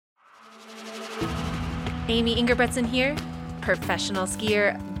Amy Ingerbretson here, professional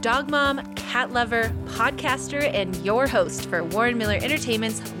skier, dog mom, cat lover, podcaster, and your host for Warren Miller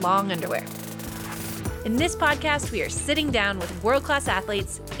Entertainment's Long Underwear. In this podcast, we are sitting down with world-class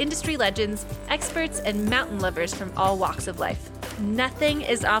athletes, industry legends, experts, and mountain lovers from all walks of life. Nothing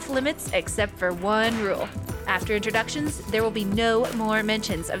is off limits except for one rule. After introductions, there will be no more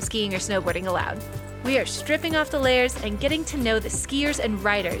mentions of skiing or snowboarding allowed. We are stripping off the layers and getting to know the skiers and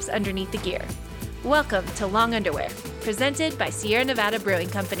riders underneath the gear. Welcome to Long Underwear, presented by Sierra Nevada Brewing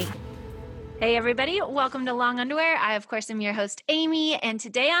Company. Hey everybody, welcome to Long Underwear. I, of course, am your host, Amy, and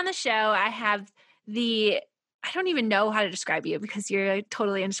today on the show, I have I don't even know how to describe you because you're a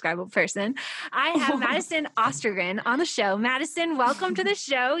totally indescribable person. I have Madison Ostergren on the show. Madison, welcome to the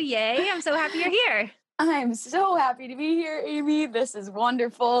show. Yay, I'm so happy you're here. I'm so happy to be here, Amy. This is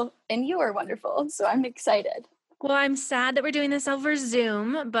wonderful, and you are wonderful, so I'm excited. Well, I'm sad that we're doing this over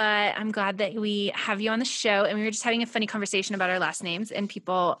Zoom, but I'm glad that we have you on the show. And we were just having a funny conversation about our last names and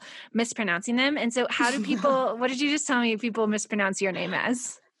people mispronouncing them. And so how do people, what did you just tell me people mispronounce your name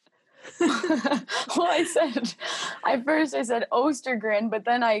as? Well, I said Ostergren, but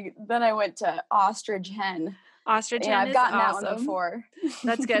then I went to ostrich hen. Ostrich hen. Yeah, I've gotten awesome. that one before.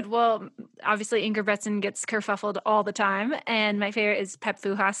 That's good. Well, obviously Ingerbretson gets kerfuffled all the time, and my favorite is Pep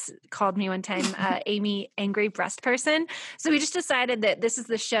Fujas called me one time Amy Angry Breast Person. So we just decided that this is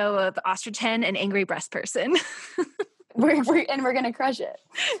the show of ostrich hen and angry breast person. We're gonna crush it.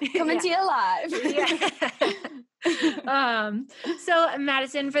 Coming to you live. Yeah. So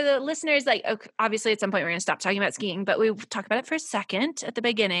Madison, for the listeners, obviously at some point we're going to stop talking about skiing, but we talk about it for a second at the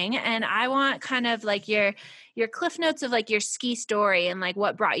beginning. And I want kind of like your cliff notes of like your ski story and like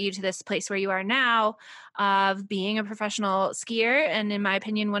what brought you to this place where you are now of being a professional skier. And in my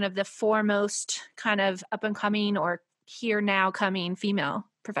opinion, one of the foremost kind of up and coming or here now coming female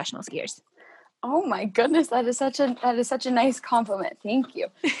professional skiers. Oh my goodness. That is such a nice compliment. Thank you.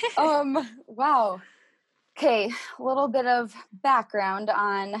 Wow. Okay, a little bit of background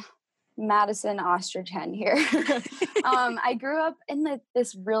on Madison Ostrich hen here. I grew up in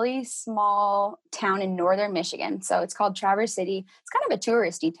this really small town in northern Michigan. So it's called Traverse City. It's kind of a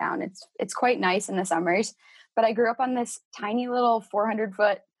touristy town. It's quite nice in the summers. But I grew up on this tiny little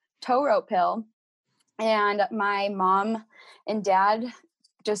 400-foot tow rope hill. And my mom and dad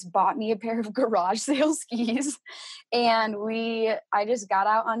just bought me a pair of garage sale skis, and I just got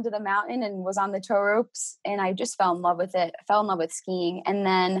out onto the mountain and was on the tow ropes, and I just fell in love with it. I fell in love with skiing. And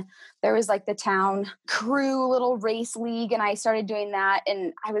then there was like the town crew little race league, and I started doing that.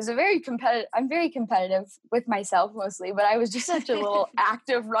 And I was I'm very competitive with myself mostly, but I was just such a little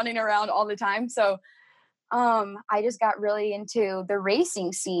active running around all the time. So I just got really into the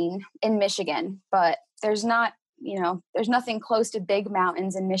racing scene in Michigan, but there's nothing close to big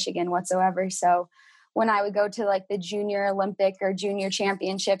mountains in Michigan whatsoever. So when I would go to like the junior Olympic or junior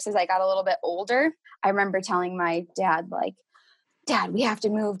championships, as I got a little bit older, I remember telling my dad, like, Dad, we have to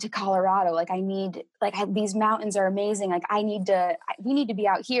move to Colorado. Like these mountains are amazing. Like we need to be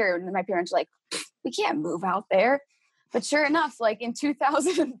out here. And my parents were like, we can't move out there. But sure enough, like in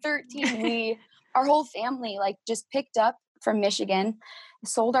 2013, our whole family like just picked up from Michigan,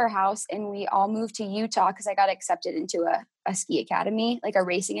 sold our house, and we all moved to Utah because I got accepted into a ski academy, like a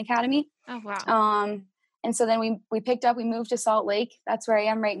racing academy. Oh, wow. And so then we moved to Salt Lake. That's where I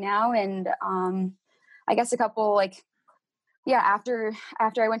am right now. And I guess after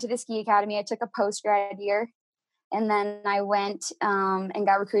I went to the ski academy, I took a post-grad year. And then I went and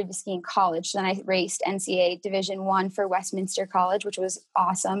got recruited to ski in college. Then I raced NCAA Division I for Westminster College, which was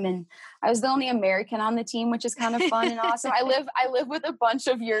awesome. And I was the only American on the team, which is kind of fun and awesome. I live with a bunch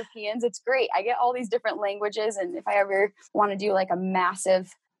of Europeans. It's great. I get all these different languages. And if I ever want to do like a massive,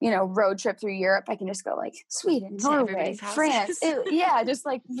 road trip through Europe, I can just go like Sweden, Norway, France. Just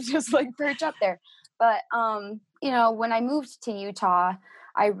perch up there. But, when I moved to Utah,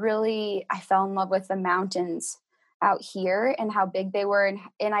 I fell in love with the mountains out here and how big they were.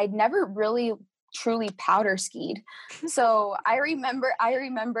 And I'd never really truly powder skied. So I remember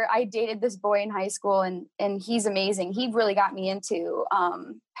I dated this boy in high school, and he's amazing. He really got me into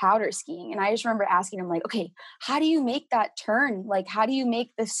powder skiing. And I just remember asking him like, okay, how do you make that turn? Like, how do you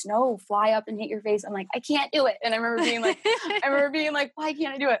make the snow fly up and hit your face? I'm like, I can't do it. And I remember being like, why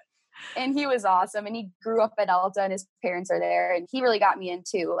can't I do it? And he was awesome. And he grew up at Alta and his parents are there. And he really got me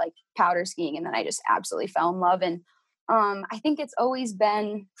into like powder skiing. And then I just absolutely fell in love. And I think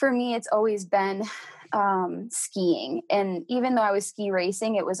for me, it's always been skiing. And even though I was ski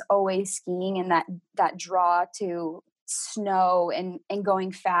racing, it was always skiing and that draw to snow and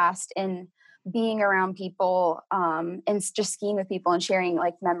going fast and being around people and just skiing with people and sharing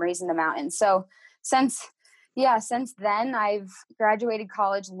like memories in the mountains. So since then I've graduated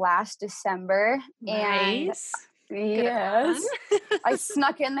college last December. Nice. And yes, I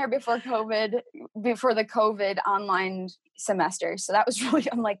snuck in there before the COVID online semester. So that was really,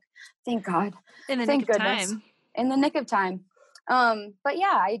 I'm like, thank God. In the Thank nick of goodness. time. In the nick of time. But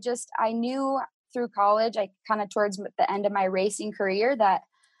yeah, I knew through college, I kind of towards the end of my racing career that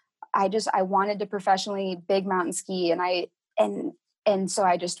I wanted to professionally big mountain ski. And so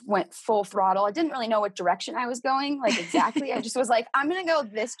I just went full throttle. I didn't really know what direction I was going, like exactly. I just was like, I'm going to go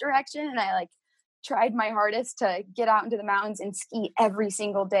this direction. And I like tried my hardest to get out into the mountains and ski every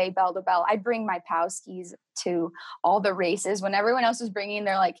single day, bell to bell. I'd bring my POW skis to all the races when everyone else was bringing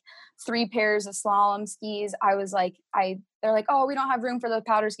their like 3 pairs of slalom skis. I was like, they're like, oh, we don't have room for the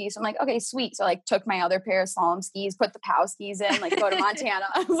powder skis. So I'm like, okay, sweet. So I like took my other pair of slalom skis, put the POW skis in, like go to Montana.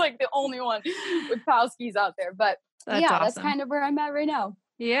 I was like the only one with POW skis out there. But That's awesome. That's kind of where I'm at right now.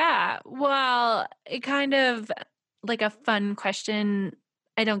 Yeah. Well, it kind of like a fun question.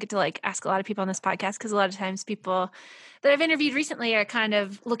 I don't get to like ask a lot of people on this podcast because a lot of times people that I've interviewed recently are kind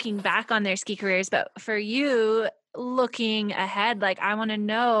of looking back on their ski careers. But for you, looking ahead, like I want to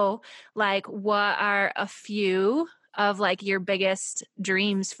know, like, what are a few of like your biggest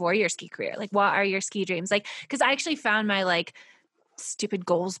dreams for your ski career? Like, what are your ski dreams? Like, because I actually found my like stupid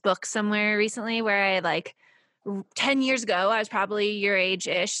goals book somewhere recently where I like 10 years ago, I was probably your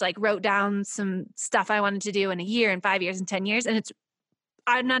age-ish, like wrote down some stuff I wanted to do in a year and 5 years and 10 years. And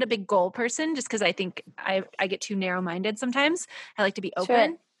I'm not a big goal person just because I think I get too narrow-minded sometimes. I like to be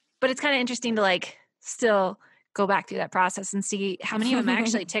open. Sure. But it's kind of interesting to like still go back through that process and see how many of them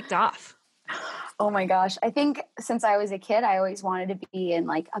actually ticked off. Oh my gosh. I think since I was a kid, I always wanted to be in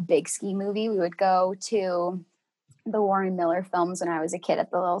like a big ski movie. We would go to the Warren Miller films when I was a kid at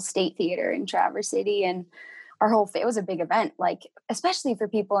the little State Theater in Traverse City. And it was a big event, like, especially for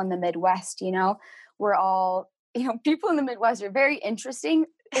people in the Midwest, we're all, people in the Midwest are very interesting.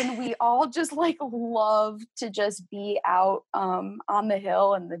 And we all just like love to just be out on the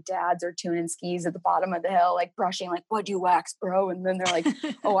hill, and the dads are tuning skis at the bottom of the hill, like brushing, like, what'd you wax, bro? And then they're like,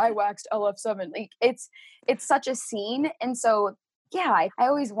 oh, I waxed LF7. Like it's such a scene. And so, yeah, I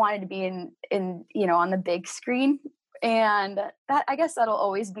always wanted to be in, on the big screen. And that, I guess that'll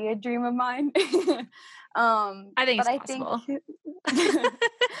always be a dream of mine. I think it's possible.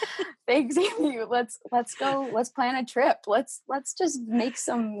 Thanks, Amy. Let's go. Let's plan a trip. Let's just make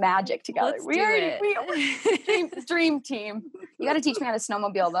some magic together. We dream team. You got to teach me how to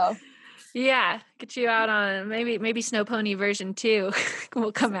snowmobile though. Yeah, get you out on maybe Snow Pony version 2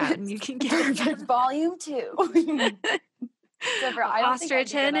 will come out and you can get perfect. Volume 2.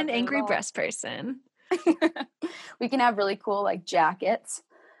 Ostrich and an angry breast person. We can have really cool like jackets.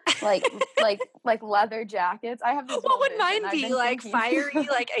 like leather jackets. I have this. What would mine be? Like fiery,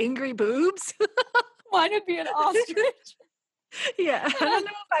 like angry boobs? Mine would be an ostrich. Yeah, I don't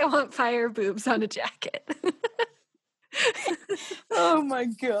know if I want fire boobs on a jacket. Oh my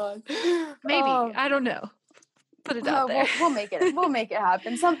God. Maybe. I don't know. Put it out there. We'll make it. We'll make it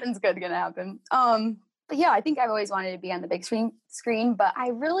happen. Something's good gonna happen. But yeah, I think I've always wanted to be on the big screen, but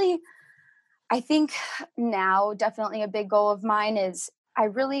I think now definitely a big goal of mine is I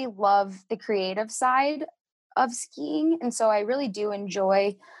really love the creative side of skiing. And so I really do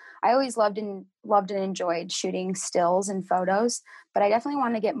I always loved and enjoyed shooting stills and photos, but I definitely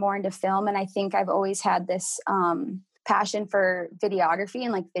want to get more into film. And I think I've always had this passion for videography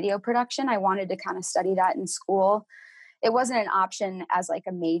and like video production. I wanted to kind of study that in school. It wasn't an option as like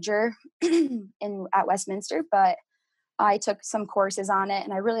a major at Westminster, but I took some courses on it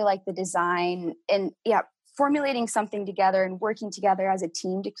and I really like the design and formulating something together and working together as a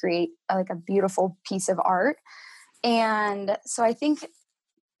team to create like a beautiful piece of art. And so I think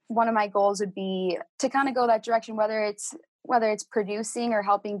one of my goals would be to kind of go that direction, whether it's producing or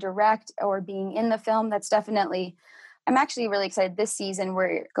helping direct or being in the film. That's definitely, I'm actually really excited. This season,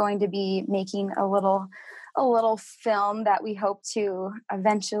 we're going to be making a little film that we hope to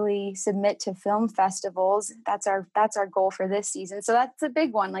eventually submit to film festivals. That's our goal for this season. So that's a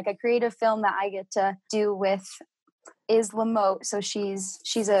big one, like a creative film that I get to do with Is Lamotte. So she's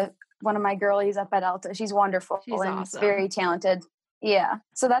one of my girlies up at Alta. She's wonderful. She's and awesome. Very talented. Yeah.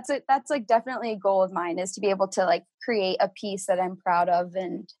 So that's like definitely a goal of mine, is to be able to like create a piece that I'm proud of,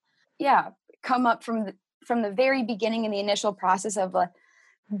 and come up from the very beginning in the initial process of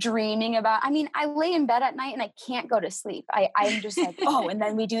dreaming about. I mean, I lay in bed at night and I can't go to sleep. I'm just like, oh, and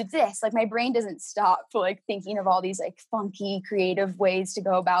then we do this. Like my brain doesn't stop for like thinking of all these like funky creative ways to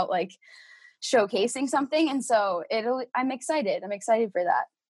go about like showcasing something. And so I'm excited. I'm excited for that.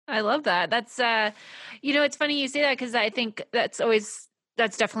 I love that. That's, it's funny you say that, because I think that's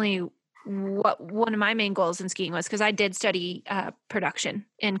definitely what one of my main goals in skiing was, because I did study production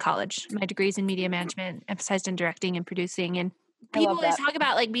in college. My degree's in media management, emphasized in directing and producing. And people always talk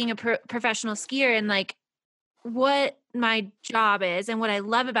about like being a professional skier and like what my job is and what I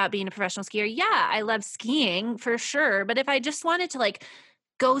love about being a professional skier. Yeah, I love skiing for sure. But if I just wanted to like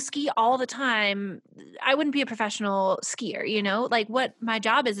go ski all the time, I wouldn't be a professional skier, you know? Like what my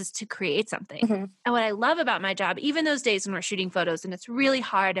job is to create something. Mm-hmm. And what I love about my job, even those days when we're shooting photos and it's really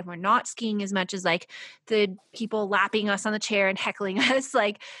hard and we're not skiing as much as like the people lapping us on the chair and heckling us,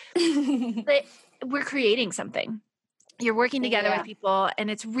 like we're creating something. You're working together with people,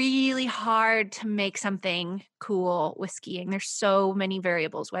 and it's really hard to make something cool with skiing. There's so many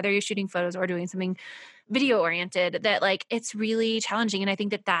variables, whether you're shooting photos or doing something video oriented, that like it's really challenging. And I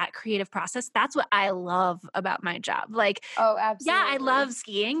think that creative process, that's what I love about my job. Like, oh, absolutely. Yeah, I love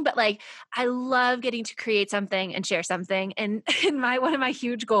skiing, but like I love getting to create something and share something. And one of my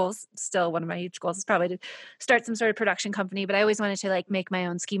huge goals is probably to start some sort of production company, but I always wanted to like make my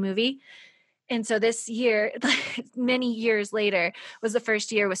own ski movie. And so this year, many years later, was the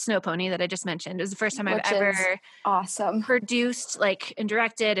first year with Snow Pony that I just mentioned. It was the first time I've ever produced like and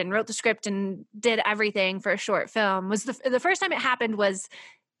directed and wrote the script and did everything for a short film. Was the first time it happened was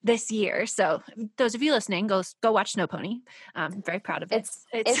this year. So those of you listening, go watch Snow Pony. I'm very proud of it.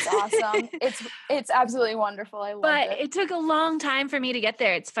 It's awesome. It's absolutely wonderful. I love it. But it took a long time for me to get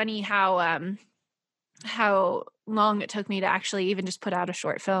there. It's funny how long it took me to actually even just put out a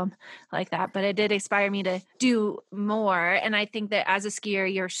short film like that. But it did inspire me to do more. And I think that as a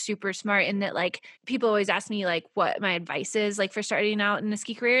skier, you're super smart in that, like, people always ask me like what my advice is like for starting out in a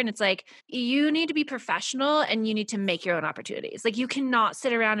ski career. And it's like, you need to be professional and you need to make your own opportunities. Like, you cannot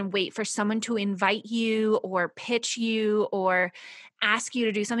sit around and wait for someone to invite you or pitch you or ask you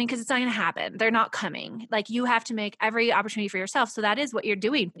to do something, because it's not going to happen. They're not coming. Like, you have to make every opportunity for yourself. So that is what you're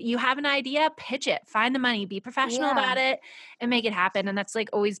doing. You have an idea, pitch it, find the money, be professional about it, and make it happen. And that's like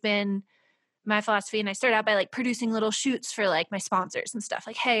always been my philosophy. And I started out by like producing little shoots for like my sponsors and stuff.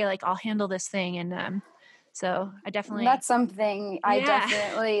 Like, hey, like I'll handle this thing. And so I definitely, that's something I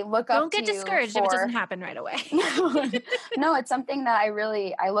definitely look up to. Don't get discouraged if it doesn't happen right away. No, it's something that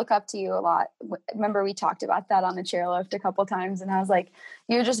I look up to you a lot. Remember, we talked about that on the chairlift a couple times, and I was like,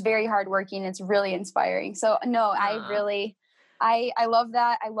 you're just very hardworking. It's really inspiring. So no, I love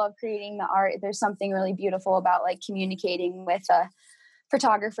that. I love creating the art. There's something really beautiful about like communicating with a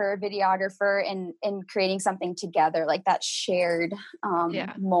photographer, videographer, and creating something together. Like that shared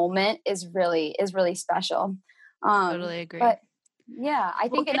moment is really special. Totally agree. But yeah, I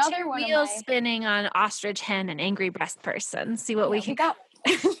think another one wheels spinning on ostrich hen and angry breast person. See what we can got.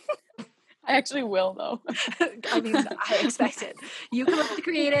 I actually will though. I mean, I expect it. You come up with the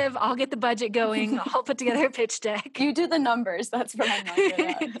creative, I'll get the budget going, I'll put together a pitch deck. You do the numbers. That's what I'm not good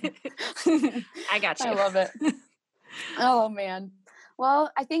at. I got you. I love it. Oh man.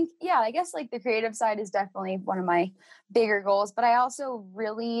 Well, I think, I guess like the creative side is definitely one of my bigger goals, but I also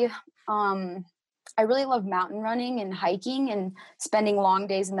really love mountain running and hiking and spending long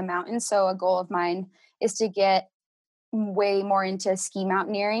days in the mountains. So a goal of mine is to get way more into ski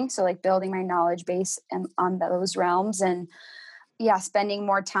mountaineering. So like building my knowledge base on those realms, and spending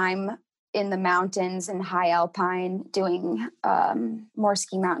more time in the mountains and high alpine doing more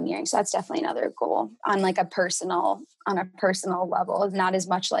ski mountaineering. So that's definitely another goal on a personal level, not as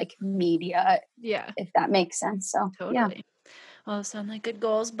much like media, if that makes sense. So totally. Well, those sound like good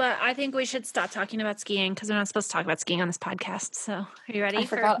goals, but I think we should stop talking about skiing because we're not supposed to talk about skiing on this podcast. So are you ready? I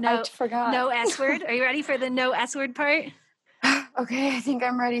forgot. No S word. Are you ready for the no S word part? Okay, I think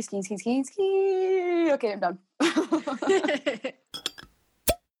I'm ready. Ski. Okay, I'm done.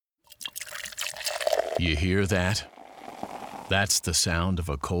 You hear that? That's the sound of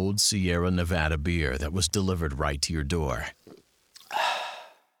a cold Sierra Nevada beer that was delivered right to your door.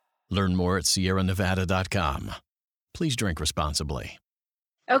 Learn more at sierranevada.com. Please drink responsibly.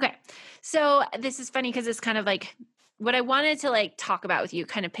 Okay. So this is funny because it's kind of like what I wanted to like talk about with you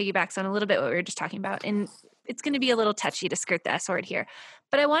kind of piggybacks on a little bit what we were just talking about. And it's going to be a little touchy to skirt the S word here,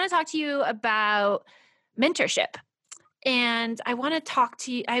 but I want to talk to you about mentorship. And I want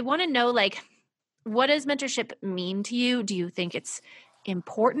to know, like, what does mentorship mean to you? Do you think it's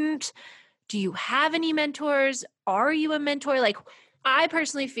important? Do you have any mentors? Are you a mentor? Like, I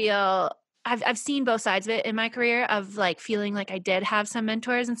personally feel I've seen both sides of it in my career, of like feeling like I did have some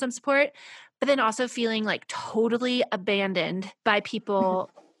mentors and some support, but then also feeling like totally abandoned by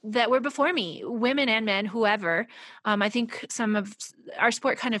people that were before me, women and men, whoever. I think some of our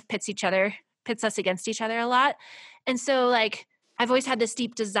sport kind of pits us against each other a lot. And so like, I've always had this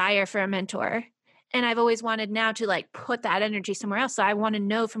deep desire for a mentor. And I've always wanted now to like put that energy somewhere else. So I want to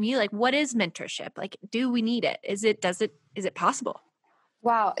know from you, like, what is mentorship? Like, do we need it? Is it possible?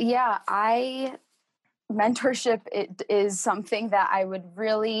 Wow. Yeah. Mentorship it is something that I would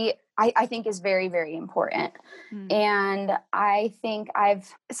really, I think is very, very important. And I think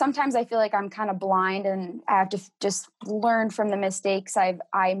sometimes I feel like I'm kind of blind and I have to just learn from the mistakes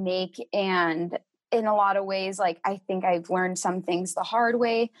I make. And in a lot of ways, like, I think I've learned some things the hard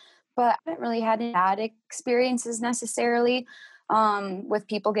way, but I haven't really had any bad experiences necessarily. With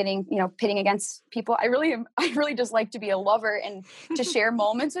people getting, pitting against people. I really just like to be a lover and to share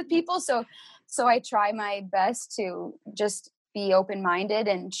moments with people. So I try my best to just be open-minded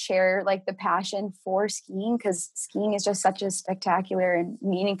and share like the passion for skiing, because skiing is just such a spectacular and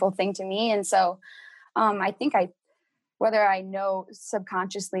meaningful thing to me. And so I think whether I know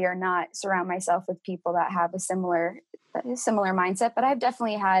subconsciously or not, surround myself with people that have a similar mindset. But I've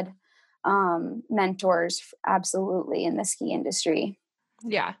definitely had mentors absolutely in the ski industry.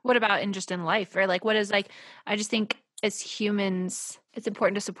 Yeah. What about just in life, or like, what is like, I just think as humans, it's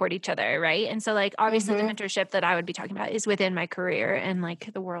important to support each other. Right. And so like, obviously the mentorship that I would be talking about is within my career and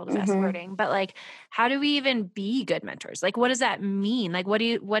like the world of escorting, but like, how do we even be good mentors? Like, what does that mean? Like, what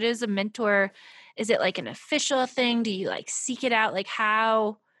is a mentor? Is it like an official thing? Do you like seek it out? Like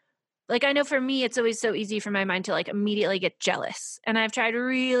how, like, I know for me, it's always so easy for my mind to like immediately get jealous. And I've tried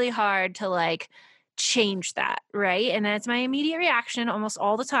really hard to like change that. Right. And that's my immediate reaction almost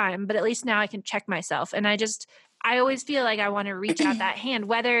all the time. But at least now I can check myself. And I always feel like I want to reach out that hand,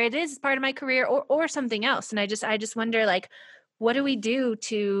 whether it is part of my career or something else. And I just wonder, like, what do we do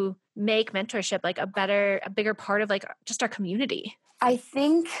to make mentorship like a bigger part of like just our community? I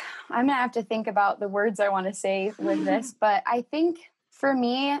think I'm going to have to think about the words I want to say with this, but I think for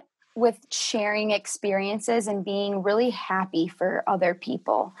me, with sharing experiences and being really happy for other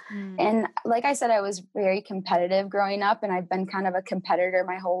people. And like I said, I was very competitive growing up, and I've been kind of a competitor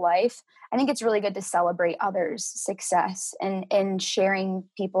my whole life. I think it's really good to celebrate others' success and sharing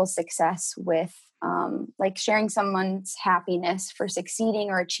people's success with, like sharing someone's happiness for succeeding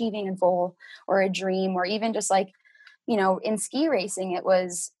or achieving a goal or a dream, or even just like, in ski racing,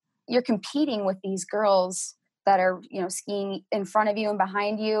 you're competing with these girls that are, skiing in front of you and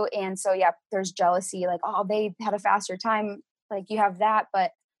behind you. And so, yeah, there's jealousy, like, oh, they had a faster time. Like, you have that,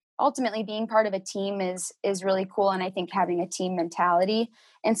 but ultimately being part of a team is really cool. And I think having a team mentality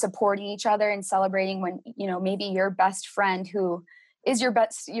and supporting each other and celebrating when, maybe your best friend, who is your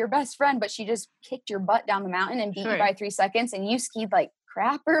best friend, but she just kicked your butt down the mountain and beat you by 3 seconds and you skied like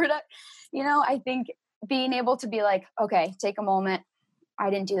crap, or, I think being able to be like, okay, take a moment. I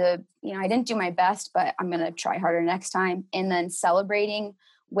didn't do my best, but I'm going to try harder next time. And then celebrating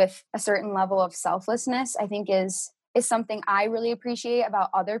with a certain level of selflessness, I think is something I really appreciate about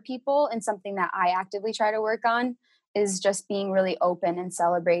other people, and something that I actively try to work on is just being really open and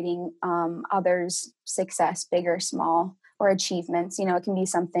celebrating others' success, big or small, or achievements. It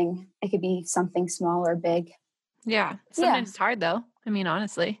could be something small or big. Yeah. Sometimes it's hard though. I mean,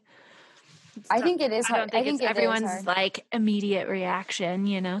 honestly. I think it is hard. I think it's everyone's like immediate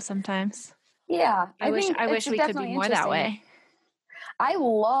reaction, sometimes. Yeah. I wish we could be more that way. I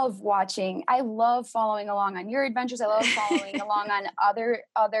love following along on your adventures. I love following along on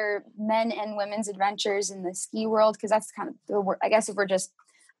other men and women's adventures in the ski world, because that's kind of the word. I guess if we're just,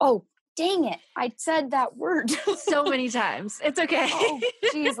 oh, dang it, I said that word so many times. It's okay. Oh,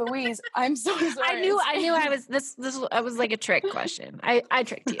 geez, Louise, I'm so sorry. I knew I was this. I was like a trick question. I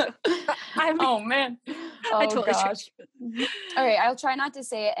tricked you. Oh man. I totally gosh. All right, I'll try not to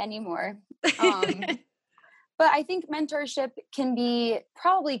say it anymore. But I think mentorship can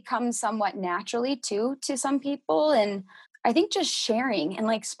probably come somewhat naturally too to some people. And I think just sharing and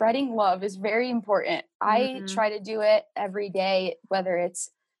like spreading love is very important. I try to do it every day, whether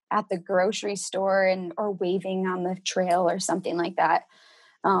it's at the grocery store or waving on the trail or something like that.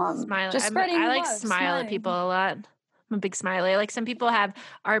 Just spreading I love, smile at people a lot. I'm a big smiler. Like some people have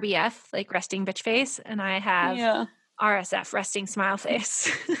RBF, like resting bitch face, and I have RSF, resting smile face.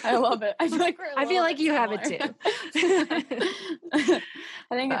 I love it. I feel like you have it too. I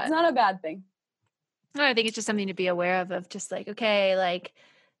think it's not a bad thing. No, I think it's just something to be aware of just like, okay, like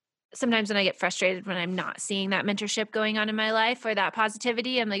sometimes when I get frustrated when I'm not seeing that mentorship going on in my life or that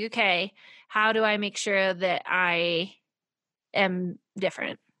positivity, I'm like, okay, how do I make sure that I am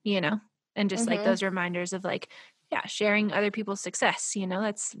different, and just like those reminders of like, sharing other people's success,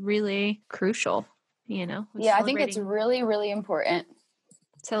 that's really crucial, Yeah, I think it's really, really important.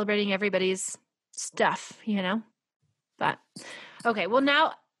 Celebrating everybody's stuff, but okay. Well,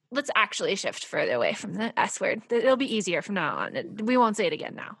 now let's actually shift further away from the S word. It'll be easier from now on. We won't say it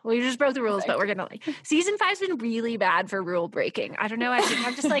again now. We just broke the rules, but we're going to like, season 5's been really bad for rule breaking. I don't know. I think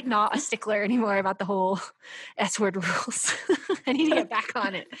I'm just like not a stickler anymore about the whole S word rules. I need to get back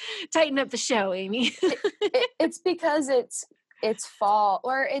on it. Tighten up the show, Amy. It's because it's fall,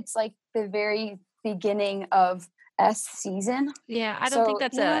 or it's like the very beginning of S season. Yeah. I don't think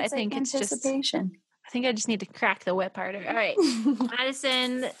that's I think like it's just anticipation. I think I just need to crack the whip harder. All right.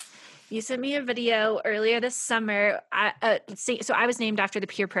 Madison, you sent me a video earlier this summer. So I was named after the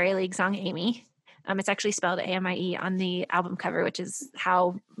Pure Prairie League song, Amy. It's actually spelled AMIE on the album cover, which is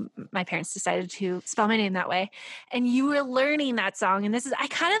how my parents decided to spell my name that way. And you were learning that song. And I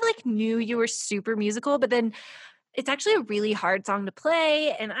kind of like knew you were super musical, but then it's actually a really hard song to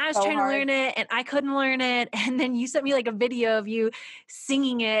play. And I was trying to learn it and I couldn't learn it. And then you sent me like a video of you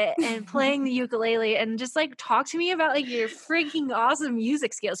singing it and playing the ukulele, and just like talk to me about like your freaking awesome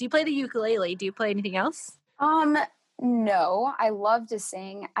music skills. You play the ukulele. Do you play anything else? No, I love to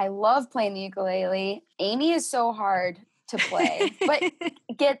sing. I love playing the ukulele. Amy is so hard to play, but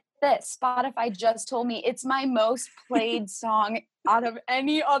get this, Spotify just told me it's my most played song out of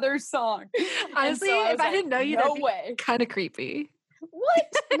any other song. Honestly, so if I didn't know you, that'd be kind of creepy.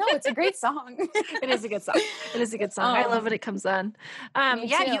 What? No, it's a great song. It is a good song. It is a good song. I love when it comes on. Me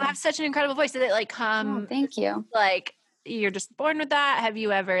yeah, too. you have such an incredible voice. Did it like come? Thank you. Like you're just born with that? Have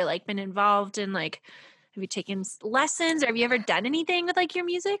you ever like been involved in like? Have you taken lessons, or have you ever done anything with like your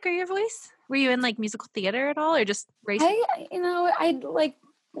music or your voice? Were you in like musical theater at all, or just racing? I like,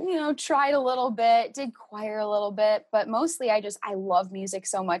 tried a little bit, did choir a little bit, but mostly I love music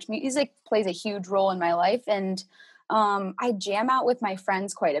so much. Music plays a huge role in my life, and I jam out with my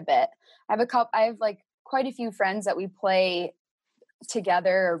friends quite a bit. I have like quite a few friends that we play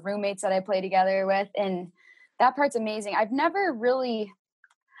together, or roommates that I play together with, and that part's amazing.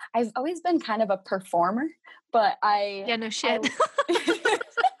 I've always been kind of a performer, but no shit.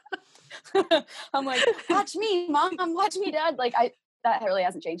 I'm like, watch me, Mom, watch me, Dad. Like that really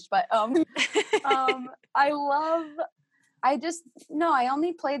hasn't changed, but I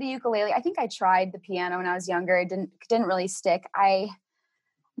only play the ukulele. I think I tried the piano when I was younger. It didn't really stick.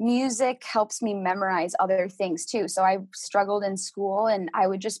 Music helps me memorize other things too. So I struggled in school, and I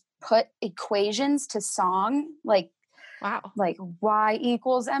would just put equations to song, like, wow, like Y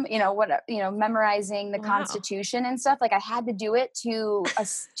equals M, memorizing the Constitution and stuff. Like I had to do it to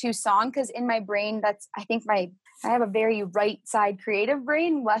song, because in my brain, I have a very right side creative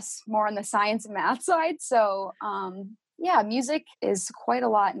brain, more on the science and math side. So music is quite a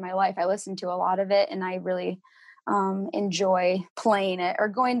lot in my life. I listen to a lot of it, and I really enjoy playing it or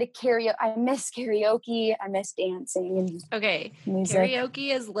going to karaoke. I miss karaoke. I miss dancing and music.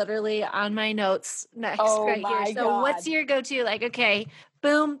 Karaoke is literally on my notes next right here. So God. What's your go-to? Like, okay,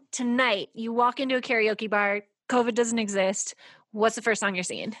 boom, tonight you walk into a karaoke bar, COVID doesn't exist. What's the first song you're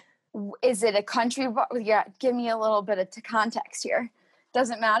singing? Is it a country bar? Yeah, give me a little bit of context here.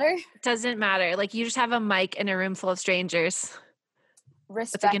 Doesn't matter? Doesn't matter. Like you just have a mic in a room full of strangers.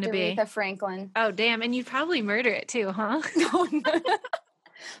 Respect Aretha Franklin. Oh, damn. And you'd probably murder it too, huh?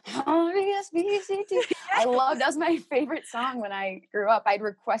 R-E-S-P-C-T. That was my favorite song when I grew up. I'd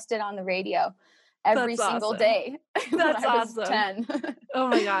request it on the radio every single day. That's awesome. 10. Oh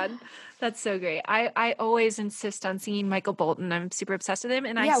my God. That's so great. I always insist on singing Michael Bolton. I'm super obsessed with him.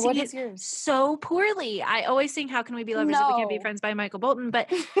 And I sing it so poorly. I always sing How Can We Be Lovers If We Can't Be Friends by Michael Bolton.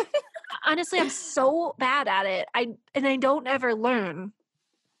 But honestly, I'm so bad at it. I don't ever learn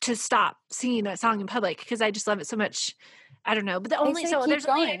to stop singing that song in public because I just love it so much. I don't know. But there's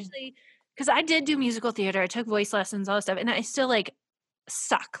only actually, because I did do musical theater. I took voice lessons, all this stuff. And I still like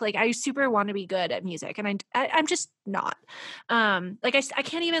suck. Like I super want to be good at music, and I'm just not. Like I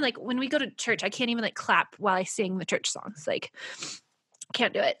can't even, like when we go to church, I can't even like clap while I sing the church songs. Like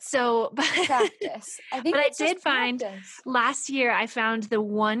can't do it. So, but practice. I think, but I did find last year I found the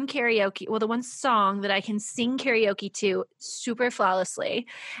one song that I can sing karaoke to super flawlessly,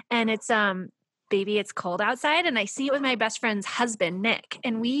 and it's Baby It's Cold Outside, and I sing it with my best friend's husband Nick,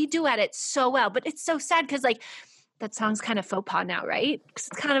 and we duet it so well. But it's so sad because like that song's kind of faux pas now, right? Because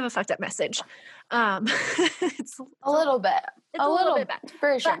it's kind of a fucked up message. It's a little bit. It's a little bit bad.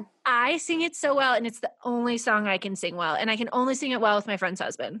 For sure. But I sing it so well, and it's the only song I can sing well, and I can only sing it well with my friend's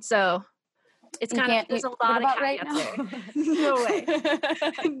husband. So it's there's a lot of caveats there. No way.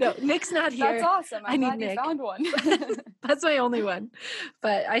 No, Nick's not here. That's awesome. I need Nick. You found one. That's my only one.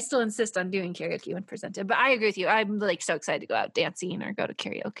 But I still insist on doing karaoke when presented. But I agree with you. I'm like so excited to go out dancing or go to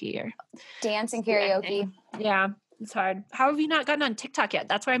karaoke or dance and karaoke. Yeah. It's hard. How have you not gotten on TikTok yet?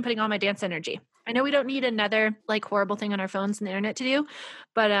 That's where I'm putting all my dance energy. I know we don't need another like horrible thing on our phones and the internet to do,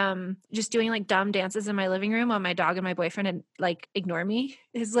 but just doing like dumb dances in my living room while my dog and my boyfriend and like ignore me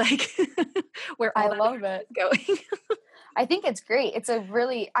is like where all I that love it. is going. I think it's great. It's a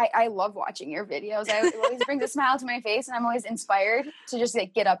really, I love watching your videos. It always brings a smile to my face, and I'm always inspired to just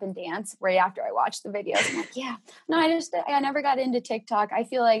like get up and dance right after I watch the videos. I'm like, yeah, no, I never got into TikTok. I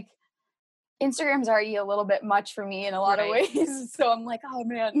feel like Instagram's already a little bit much for me in a lot of ways. So I'm like, oh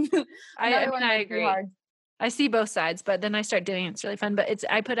man. I agree. I see both sides, but then I start doing it. It's really fun. But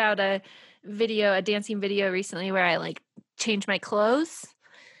I put out a dancing video recently where I like change my clothes,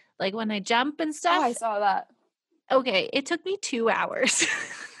 like when I jump and stuff. Oh, I saw that. Okay. It took me 2 hours.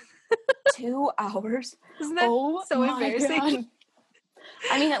 2 hours? Isn't that so embarrassing? God.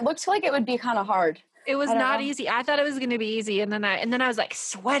 I mean, it looks like it would be kind of hard. It was not easy. I thought it was going to be easy. And then I was like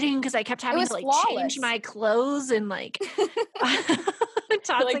sweating because I kept having to like change my clothes and like,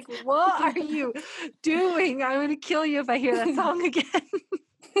 Todd's like, what are you doing? I'm going to kill you if I hear that song again.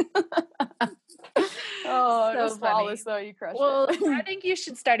 Oh, so it was flawless though. You crushed it. Well, I think you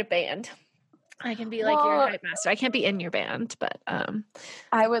should start a band. I can be like your hype master. I can't be in your band, but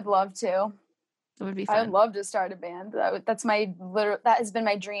I would love to. It would be fun. I would love to start a band. That has been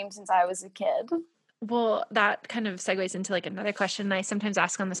my dream since I was a kid. Well, that kind of segues into like another question I sometimes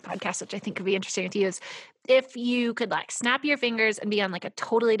ask on this podcast, which I think could be interesting with you, is if you could like snap your fingers and be on like a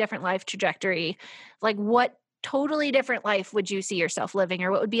totally different life trajectory, like what totally different life would you see yourself living,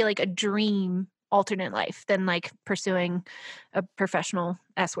 or what would be like a dream alternate life than like pursuing a professional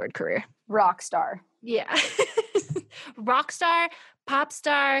S-word career? Rock star. Yeah. Rock star, pop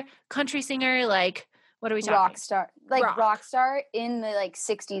star, country singer, like what are we talking? Rock star. Like rock star in the like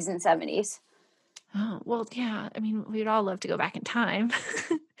 60s and 70s. Oh, well, yeah. I mean, we'd all love to go back in time.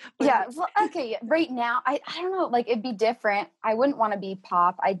 Yeah. Well, okay. Right now, I don't know, like it'd be different. I wouldn't want to be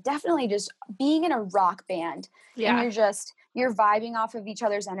pop. I definitely just being in a rock band. Yeah. And you're vibing off of each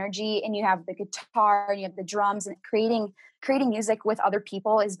other's energy, and you have the guitar and you have the drums, and creating music with other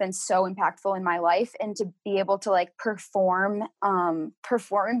people has been so impactful in my life. And to be able to like perform and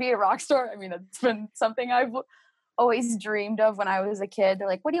be a rock star. I mean, it's been something I've always dreamed of when I was a kid. They're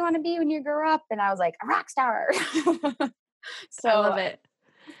like, what do you want to be when you grow up? And I was like, a rock star. So I love it.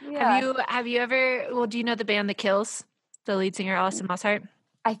 Yeah. Have you ever, well, do you know the band The Kills, the lead singer Alison Mosshart?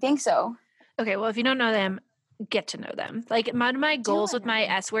 I think so. Okay. Well, if you don't know them, get to know them. Like one of my goals with my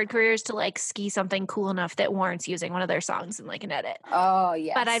S-word career is to like ski something cool enough that warrants using one of their songs in like an edit. Oh,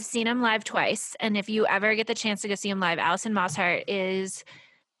 yes. But I've seen them live twice. And if you ever get the chance to go see them live, Alison Mosshart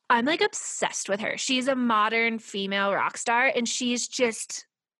I'm like obsessed with her. She's a modern female rock star, and she's just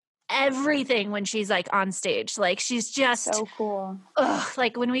everything when she's like on stage. Like she's just so cool.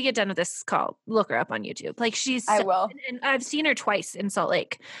 Like when we get done with this call, look her up on YouTube. Like I will. And I've seen her twice in Salt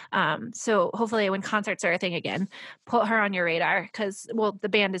Lake. So hopefully when concerts are a thing again, put her on your radar because, well, the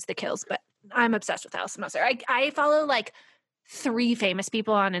band is The Kills, but I'm obsessed with Alison Mosshart. I follow like 3 famous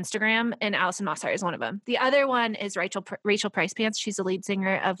people on Instagram, and Alison Mosshart is one of them. The other one is Rachel Price Pants. She's the lead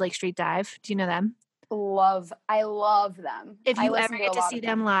singer of Lake Street Dive. Do you know them? I love them. If you ever get to see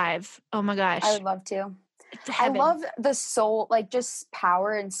them live, oh my gosh. I would love to. I love the soul, like just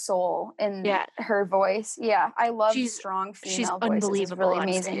power and soul in her voice. Yeah. I love strong female voices. She's unbelievable. It's really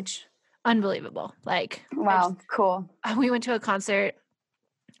amazing. Stage. Unbelievable. Like, wow, cool. We went to a concert.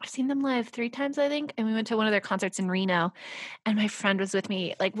 I've seen them live 3 times, I think. And we went to one of their concerts in Reno, and my friend was with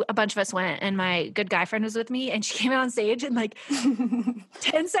me. Like a bunch of us went, and my good guy friend was with me, and she came out on stage, and like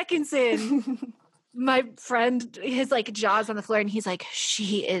 10 seconds in, my friend, his like jaw's on the floor, and he's like,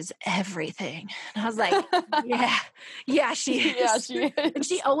 she is everything. And I was like, yeah, she is. Yeah, she is. And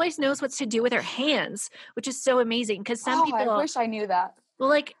she always knows what to do with her hands, which is so amazing. Cause some people, I wish I knew that. Well,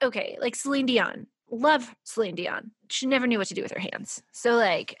 like, okay, like Celine Dion. Love Celine Dion. She never knew what to do with her hands. So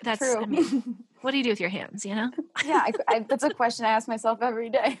like, that's, true. I mean, what do you do with your hands, you know? Yeah, that's a question I ask myself every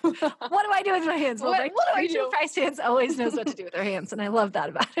day. What do I do with my hands? Well, what do I do? Price Pants always knows what to do with her hands, and I love that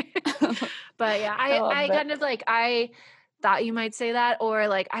about her. But yeah, I kind of like, I thought you might say that, or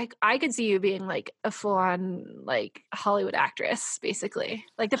like, I could see you being like a full-on like Hollywood actress, basically.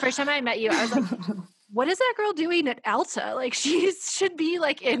 Like the first time I met you, I was like, what is that girl doing at Alta? Like she should be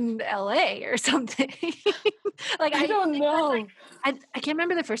like in LA or something. Like I don't know. Like, I can't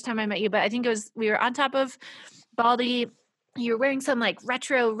remember the first time I met you, but I think it was, we were on top of Baldy. You were wearing some like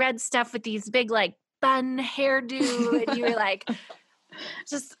retro red stuff with these big like bun hairdo, and you were like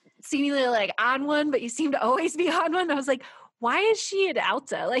just seemingly like on one, but you seem to always be on one. I was like, why is she at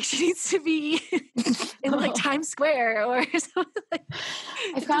Alta? Like she needs to be in like Times Square or something.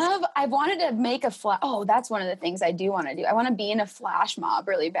 I wanted to make a that's one of the things I do want to do. I want to be in a flash mob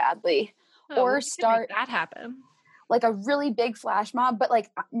really badly. or we could start make that happen. like a really big flash mob, but like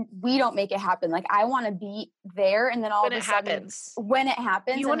we don't make it happen. Like I want to be there, and then all When of it a sudden, happens. when it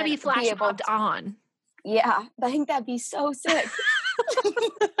happens, You want to and be then flash able mobbed on. Yeah, I think that'd be so sick.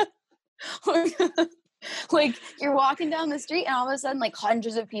 Like you're walking down the street and all of a sudden like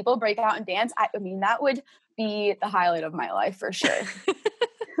hundreds of people break out and dance. I mean, that would be the highlight of my life for sure.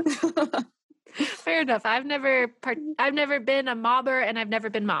 Fair enough. I've never been a mobber, and I've never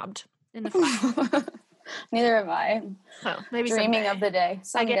been mobbed in the flash. Neither have I. Well, maybe Dreaming someday. of the day.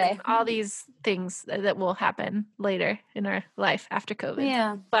 Someday. Again, all these things that will happen later in our life after COVID.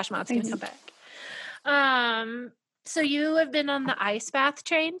 Yeah. Flash mobs can come back. So you have been on the ice bath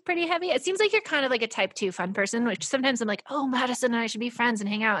train pretty heavy. It seems like you're kind of like a type 2 fun person, which sometimes I'm like, oh, Madison and I should be friends and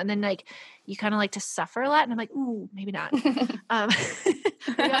hang out. And then like, you kind of like to suffer a lot. And I'm like, ooh, maybe not. You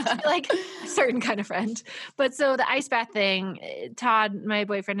have to be like a certain kind of friend. But so the ice bath thing, Todd, my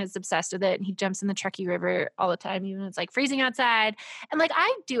boyfriend, is obsessed with it. And he jumps in the Truckee River all the time, even when it's like freezing outside. And like,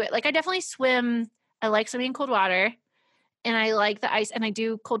 I do it. Like I definitely swim. I like swimming in cold water. And I like the ice. And I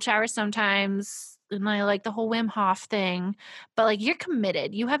do cold showers sometimes. And I like the whole Wim Hof thing, but like you're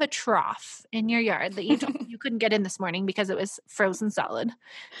committed. You have a trough in your yard that you couldn't get in this morning because it was frozen solid.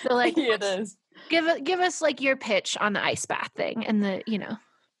 So like, it is. Give us like your pitch on the ice bath thing and the, you know.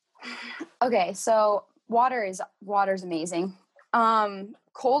 Okay, so water's amazing.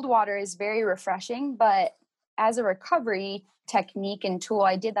 Cold water is very refreshing, but as a recovery technique and tool,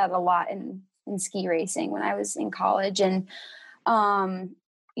 I did that a lot in ski racing when I was in college, and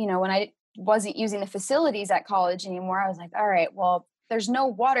you know, when I wasn't using the facilities at college anymore, I was like, all right, well, there's no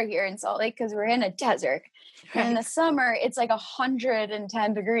water here in Salt Lake because we're in a desert. Right. And in the summer, it's like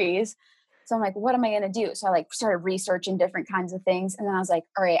 110 degrees. So I'm like, what am I going to do? So I like started researching different kinds of things. And then I was like,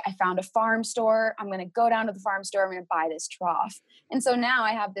 all right, I found a farm store. I'm going to go down to the farm store. I'm going to buy this trough. And so now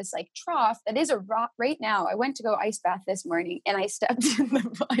I have this like trough that is a rock right now. I went to go ice bath this morning and I stepped in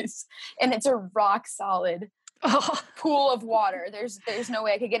the ice and it's a rock solid pool of water. There's no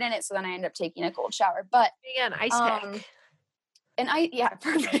way I could get in it. So then I ended up taking a cold shower, but man, ice pack. And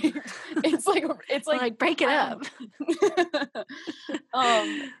perfect. It's like break it up.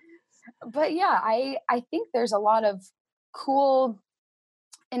 But yeah, I think there's a lot of cool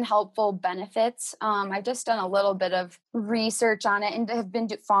and helpful benefits. I've just done a little bit of research on it and have been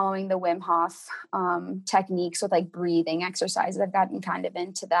following the Wim Hof techniques with like breathing exercises. I've gotten kind of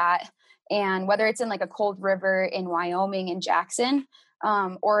into that. And whether it's in like a cold river in Wyoming in Jackson,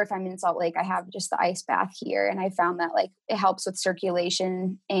 or if I'm in Salt Lake, I have just the ice bath here. And I found that like it helps with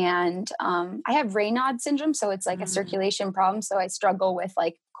circulation, and I have Raynaud syndrome. So it's like a circulation problem. So I struggle with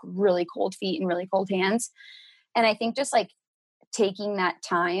like really cold feet and really cold hands. And I think just like taking that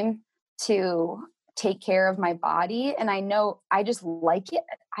time to take care of my body. And I know I just like it.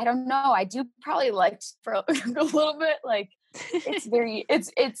 I don't know. I do probably like for a little bit, like,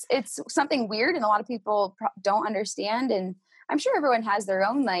 it's something weird and a lot of people don't understand. And I'm sure everyone has their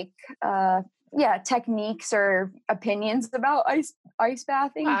own like, techniques or opinions about ice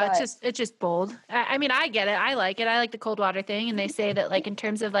bathing. It's just bold. I mean, I get it. I like it. I like the cold water thing. And they say that like in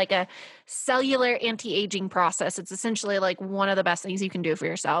terms of like a cellular anti-aging process, it's essentially like one of the best things you can do for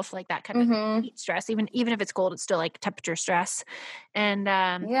yourself. Like that kind of heat stress, even if it's cold, it's still like temperature stress. And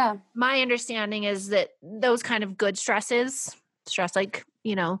my understanding is that those kind of good stress like,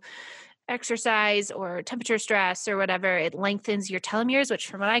 you know, exercise or temperature stress or whatever, it lengthens your telomeres, which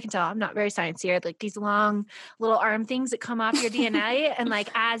from what I can tell, I'm not very sciencey, like these long little arm things that come off your DNA. And like,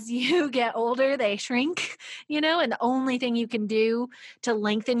 as you get older, they shrink, you know, and the only thing you can do to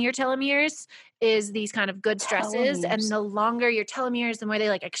lengthen your telomeres is these kind of good stresses. And the longer your telomeres, the more they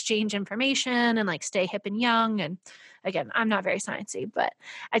like exchange information and like stay hip and young. And again, I'm not very sciencey, but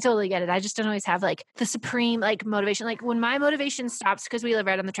I totally get it. I just don't always have like the supreme like motivation. Like when my motivation stops, because we live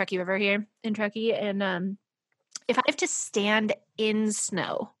right on the Truckee River here in Truckee, and if I have to stand in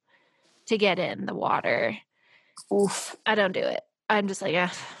snow to get in the water, I don't do it. I'm just like,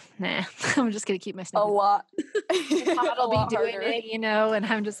 nah, I'm just going to keep my snow. A lot. I'll be doing it, you know, and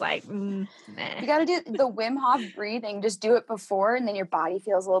I'm just like, nah. You got to do the Wim Hof breathing. Just do it before, and then your body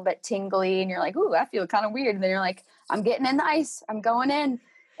feels a little bit tingly, and you're like, ooh, I feel kind of weird. And then you're like, I'm getting in the ice. I'm going in.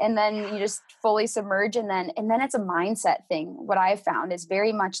 And then you just fully submerge, and then it's a mindset thing. What I've found is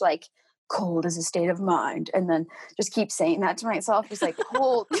very much like cold is a state of mind. And then just keep saying that to myself, just like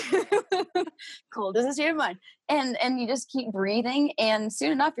cold is a state of mind. And you just keep breathing, and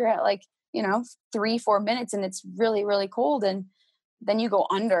soon enough you're at like, 3-4 minutes and it's really, really cold. And then you go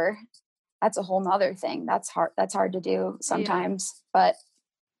under. That's a whole nother thing. That's hard to do sometimes, but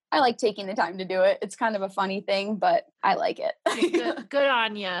I like taking the time to do it. It's kind of a funny thing, but I like it. Good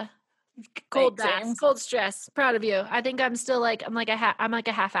on you Cold Thanks, baths, Ames. cold stress. Proud of you. I think I'm still like, I'm like a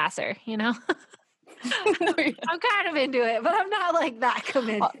half-asser, you know? No, I'm kind of into it, but I'm not like that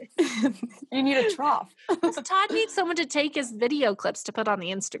committed. you need a trough. Todd needs someone to take his video clips to put on the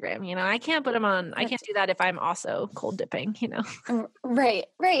Instagram. You know, I can't put them on. I can't do that if I'm also cold dipping, you know? Right.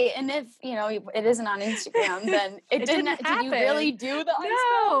 And if, it isn't on Instagram, then it didn't happen. Did you really do the ice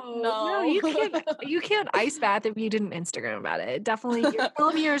bath? No, you can't ice bath if you didn't Instagram about it. Definitely, your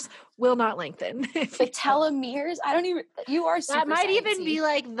telomeres will not lengthen. The telomeres? You are super That might even sciencey. be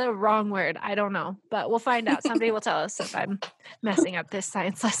like the wrong word. I don't know, but we'll find out. Somebody will tell us if I'm messing up this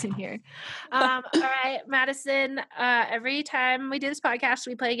science lesson here. All right, Madison, every time we do this podcast,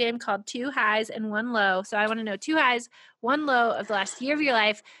 we play a game called 2 highs and 1 low. So I want to know 2 highs, 1 low of the last year of your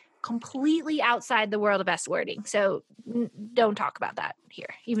life, completely outside the world of S wording. So don't talk about that here,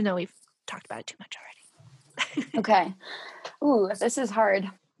 even though we've talked about it too much already. Okay. Ooh, this is hard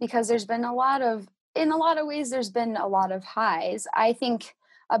because in a lot of ways, there's been a lot of highs. I think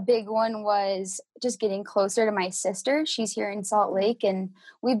a big one was just getting closer to my sister. She's here in Salt Lake, and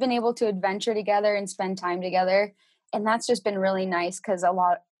we've been able to adventure together and spend time together. And that's just been really nice because a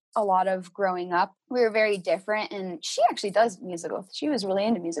lot of growing up, we were very different. And she actually does musical. She was really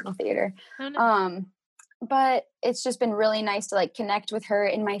into musical theater. Oh, no. But it's just been really nice to like connect with her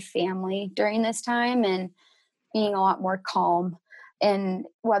and my family during this time and being a lot more calm. And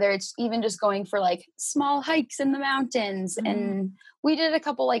whether it's even just going for like small hikes in the mountains. Mm-hmm. And we did a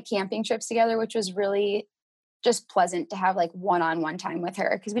couple like camping trips together, which was really just pleasant to have like one-on-one time with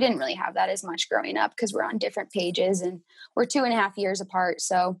her. Cause we didn't really have that as much growing up because we're on different pages and we're 2.5 years apart.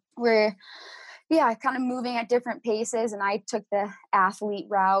 So we're, kind of moving at different paces. And I took the athlete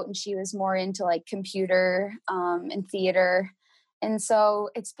route and she was more into like computer and theater. And so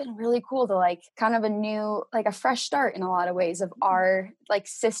it's been really cool to like kind of a fresh start in a lot of ways of our like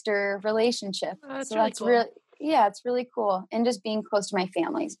sister relationship. That's so really that's cool. It's really cool. And just being close to my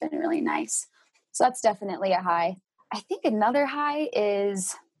family has been really nice. So that's definitely a high. I think another high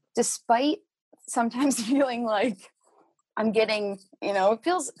is despite sometimes feeling like I'm getting, it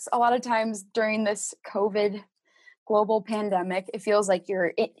feels a lot of times during this COVID global pandemic, it feels like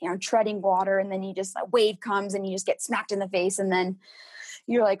you're treading water and then you just a wave comes and you just get smacked in the face and then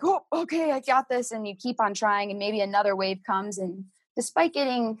you're like, oh, okay, I got this. And you keep on trying and maybe another wave comes. And despite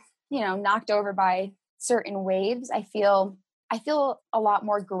getting, knocked over by certain waves, I feel a lot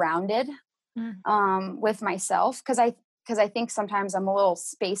more grounded with myself. Cause I think sometimes I'm a little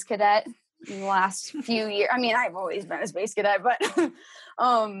space cadet in the last few years. I mean, I've always been a space cadet, but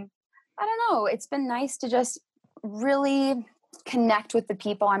I don't know. It's been nice to just really connect with the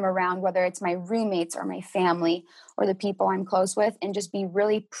people I'm around, whether it's my roommates or my family or the people I'm close with, and just be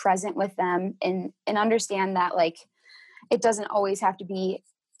really present with them and understand that like, it doesn't always have to be,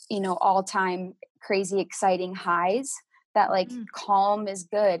 all time crazy, exciting highs, that like calm is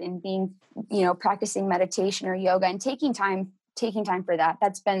good, and being, practicing meditation or yoga and taking time for that.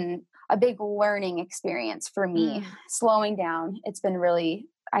 That's been a big learning experience for me, slowing down. It's been really,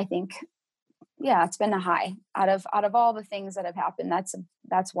 I think, it's been a high out of all the things that have happened.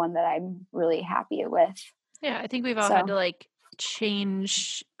 That's one that I'm really happy with. Yeah. I think we've all had to like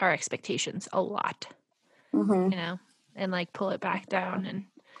change our expectations a lot, and like pull it back down and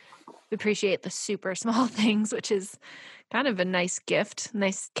appreciate the super small things, which is kind of a nice gift,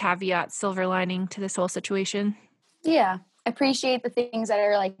 nice caveat, silver lining to this whole situation. Yeah. Appreciate the things that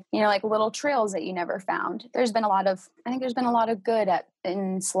are like, like little trails that you never found. I think there's been a lot of good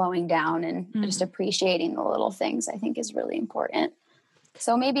in slowing down and just appreciating the little things, I think is really important.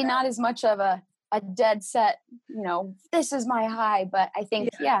 So maybe not as much of a dead set, this is my high, but I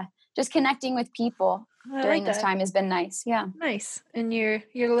think, just connecting with people during this time has been nice. Yeah. Nice. And your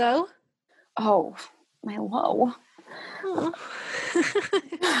low? Oh, my low. Oh.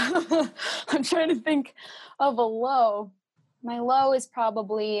 I'm trying to think of a low. My low is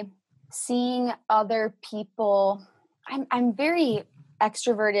probably seeing other people. I'm very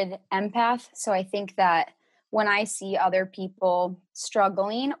extroverted empath. So I think that when I see other people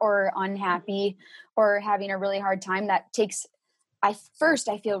struggling or unhappy or having a really hard time, I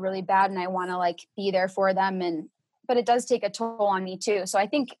feel really bad and I want to like be there for them. But it does take a toll on me too. So I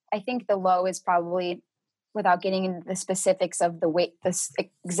think the low is probably, without getting into the specifics of the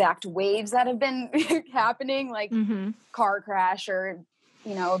exact waves that have been happening, like car crash or,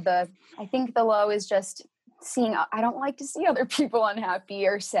 I think the low is just seeing, I don't like to see other people unhappy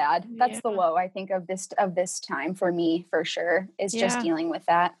or sad. That's the low, I think, of this time for me, for sure, is just dealing with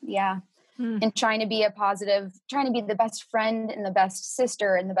that. Yeah. And trying to be trying to be the best friend and the best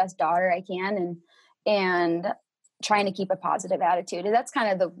sister and the best daughter I can. And trying to keep a positive attitude. And that's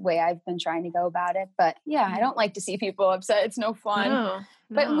kind of the way I've been trying to go about it. But yeah, I don't like to see people upset. It's no fun. No.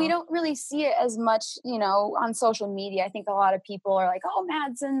 But we don't really see it as much, you know, on social media. I think a lot of people are like, oh,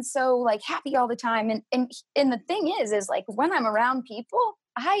 Madsen's so like happy all the time. And the thing is like when I'm around people,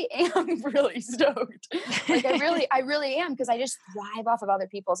 I am really stoked. Like I really am, because I just thrive off of other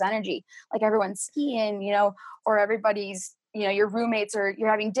people's energy. Like everyone's skiing, you know, or everybody's, you know, your roommates or you're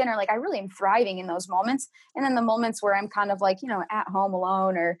having dinner. Like I really am thriving in those moments. And then the moments where I'm kind of like, you know, at home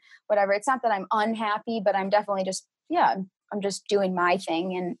alone or whatever, it's not that I'm unhappy, but I'm definitely just, I'm just doing my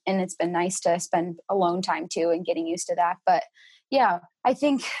thing. And it's been nice to spend alone time too and getting used to that. But yeah, I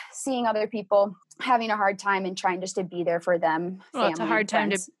think seeing other people having a hard time and trying just to be there for them. Well, it's a hard time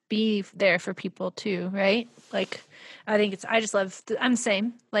to be there for people too, right? Like, I think I just love, I'm the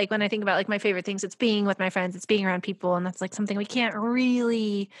same. Like when I think about like my favorite things, it's being with my friends, it's being around people. And that's like something we can't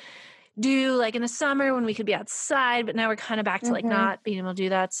really do like in the summer when we could be outside, but now we're kind of back to like not being able to do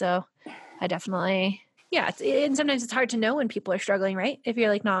that. So I definitely, and sometimes it's hard to know when people are struggling, right? If you're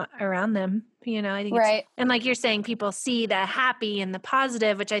like not around them, you know, I think right. And like you're saying, people see the happy and the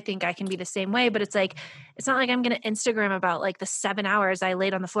positive, which I think I can be the same way, but it's like, it's not like I'm going to Instagram about like the 7 hours I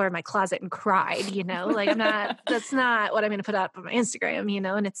laid on the floor of my closet and cried, you know, like that's not what I'm going to put up on my Instagram, you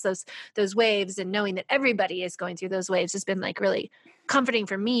know, and it's those waves, and knowing that everybody is going through those waves has been like really comforting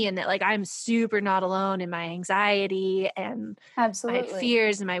for me, and that like I'm super not alone in my anxiety and absolutely my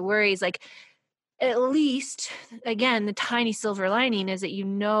fears and my worries. Like, at least, again, the tiny silver lining is that you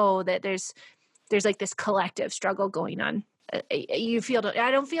know that there's like this collective struggle going on. I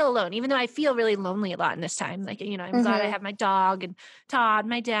don't feel alone, even though I feel really lonely a lot in this time. Like, you know, I'm glad I have my dog and Todd,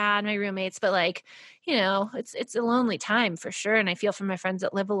 my dad, my roommates, but like, you know, it's a lonely time for sure. And I feel for my friends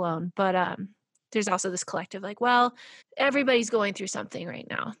that live alone, but there's also this collective, like, well, everybody's going through something right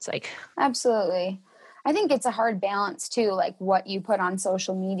now. It's like, absolutely. I think it's a hard balance too, like what you put on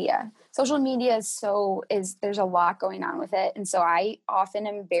social media. Social media there's a lot going on with it. And so I often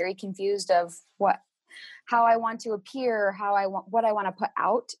am very confused of how I want to appear, what I want to put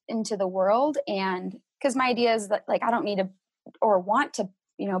out into the world. And because my idea is that like, I don't need to or want to,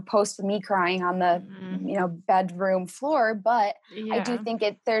 you know, post me crying on the, you know, bedroom floor. But I do think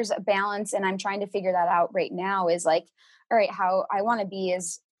there's a balance, and I'm trying to figure that out right now is like, all right, how I want to be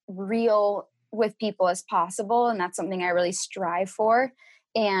as real with people as possible. And that's something I really strive for.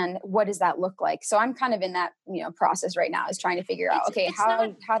 And what does that look like? So I'm kind of in that, you know, process right now, is trying to figure out, okay, how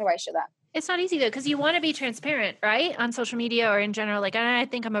do I show that? It's not easy though, because you want to be transparent, right? On social media or in general. Like, I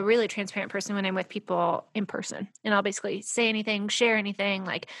think I'm a really transparent person when I'm with people in person, and I'll basically say anything, share anything,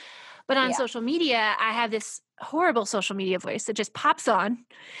 like, but on social media, I have this horrible social media voice that just pops on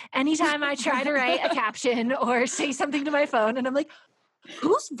anytime I try to write a caption or say something to my phone. And I'm like,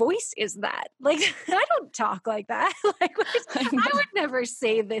 whose voice is that? Like, I don't talk like that. Like, I would never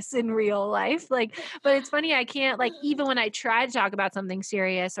say this in real life. Like, but it's funny. I can't, like, even when I try to talk about something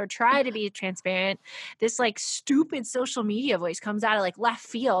serious or try to be transparent, this like stupid social media voice comes out of like left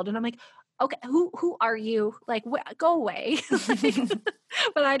field. And I'm like, okay, who are you? Like, go away. Like,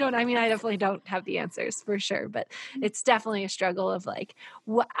 but I definitely don't have the answers for sure, but it's definitely a struggle of like,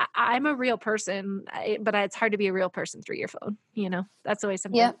 I'm a real person, but it's hard to be a real person through your phone. You know, that's always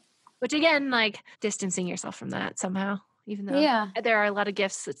something, which again, like distancing yourself from that somehow, even though there are a lot of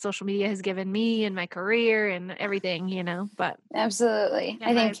gifts that social media has given me and my career and everything, you know, but absolutely.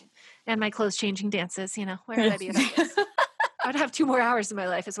 And my clothes changing dances, you know, where would I be without this? I'd have 2 more hours in my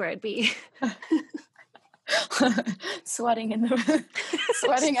life is where I'd be. sweating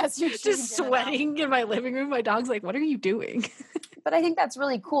as you're just sweating in my living room. My dog's like, what are you doing? But I think that's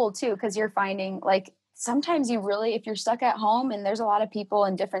really cool too, because you're finding like sometimes if you're stuck at home, and there's a lot of people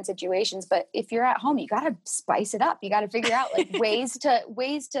in different situations, but if you're at home, you got to spice it up. You got to figure out like ways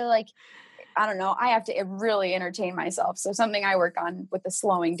to like, I don't know, I have to really entertain myself. So something I work on with the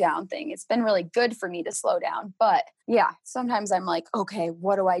slowing down thing. It's been really good for me to slow down. But yeah, sometimes I'm like, okay,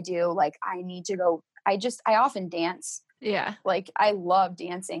 what do I do? Like, I need to go. I often dance. Yeah. Like, I love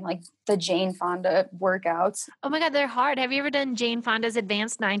dancing, like the Jane Fonda workouts. Oh my God, they're hard. Have you ever done Jane Fonda's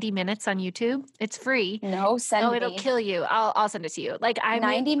Advanced 90 Minutes on YouTube? It's free. No, it'll kill you. I'll send it to you. Like,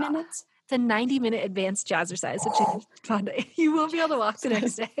 90 minutes? It's a 90-minute advanced jazzercise with Jane Fonda. You won't be able to walk the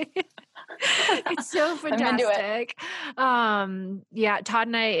next day. It's so fantastic. Yeah, Todd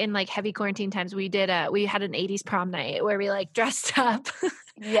and I, in like heavy quarantine times, we had an 80s prom night where we like dressed up.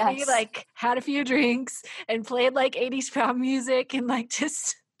 Yes. We like had a few drinks and played like 80s prom music, and like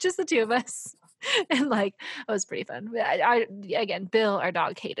just the two of us. And like, it was pretty fun. Again, Bill, our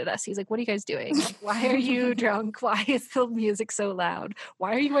dog, hated us. He's like, what are you guys doing? Like, why are you drunk? Why is the music so loud?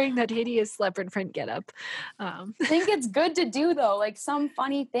 Why are you wearing that hideous leopard print getup? I think it's good to do though. Like some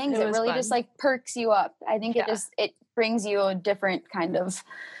funny things. It really fun. Just like perks you up. I think it brings you a different kind of,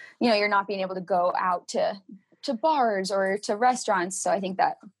 you're not being able to go out to bars or to restaurants. So I think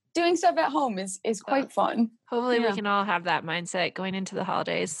that doing stuff at home is quite fun. Hopefully we can all have that mindset going into the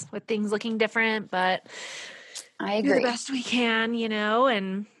holidays with things looking different, but I agree. Do the best we can,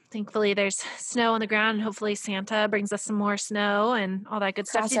 and thankfully there's snow on the ground and hopefully Santa brings us some more snow and all that good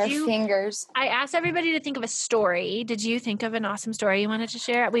Cross stuff. Our fingers. I asked everybody to think of a story. Did you think of an awesome story you wanted to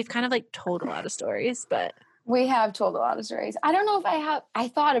share? We've kind of like told a lot of stories, but we have told a lot of stories. I don't know if I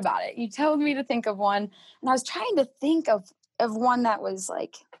thought about it. You told me to think of one and I was trying to think of one that was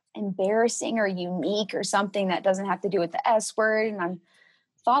like embarrassing or unique or something that doesn't have to do with the S word. And I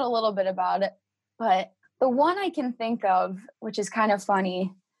thought a little bit about it, but the one I can think of, which is kind of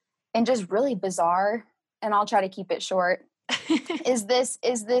funny and just really bizarre, and I'll try to keep it short, is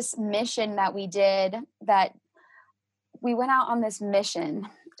this mission that we did, that we went out on this mission,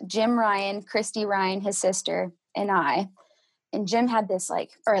 Jim Ryan, Christy Ryan, his sister, and I. And Jim had this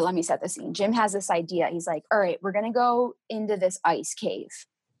like, all right, let me set the scene. Jim has this idea. He's like, all right, we're going to go into this ice cave.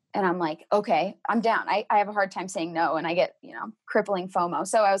 And I'm like, okay, I'm down. I have a hard time saying no. And I get, crippling FOMO.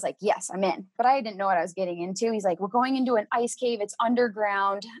 So I was like, yes, I'm in. But I didn't know what I was getting into. He's like, we're going into an ice cave. It's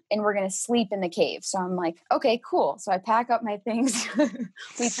underground and we're going to sleep in the cave. So I'm like, okay, cool. So I pack up my things.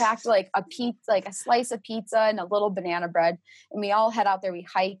 We packed like a slice of pizza and a little banana bread. And we all head out there. We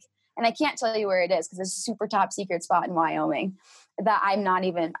hike. And I can't tell you where it is because it's a super top secret spot in Wyoming that I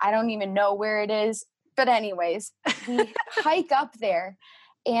don't even know where it is. But anyways, we hike up there.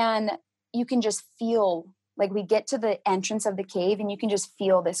 And you can just feel, like, we get to the entrance of the cave and you can just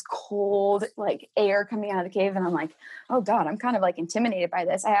feel this cold, like, air coming out of the cave. And I'm like, oh God, I'm kind of like intimidated by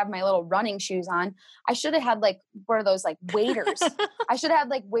this. I have my little running shoes on. I should have had like one of those like waders. I should have had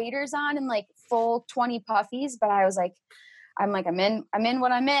like waders on and like full 20 puffies. But I was like, I'm in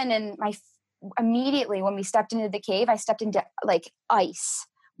what I'm in. And immediately when we stepped into the cave, I stepped into like ice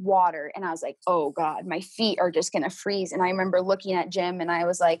water and I was like, oh God, my feet are just gonna freeze. And I remember looking at Jim and I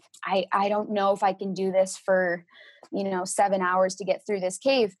was like, I don't know if I can do this for 7 hours to get through this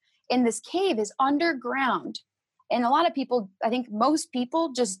cave. And this cave is underground. And a lot of people, I think most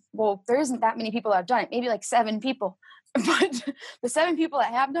people there isn't that many people that have done it, maybe like 7 people. But the 7 people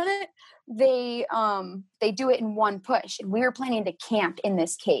that have done it, they do it in one push. And we were planning to camp in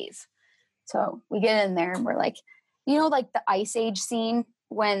this cave. So we get in there and we're like, like the Ice Age scene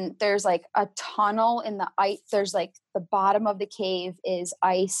when there's like a tunnel in the ice, there's like the bottom of the cave is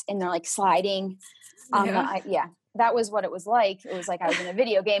ice and they're like sliding. That was what it was like. It was like I was in a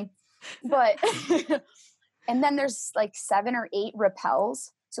video game, but, and then there's like 7 or 8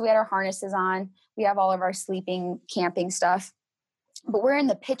 rappels. So we had our harnesses on, we have all of our sleeping, camping stuff, but we're in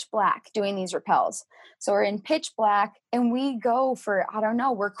the pitch black doing these rappels. So we're in pitch black and we go for, I don't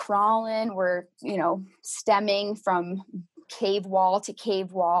know, we're crawling, we're, stemming from cave wall to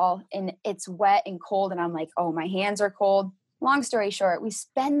cave wall and it's wet and cold. And I'm like, oh, my hands are cold. Long story short, we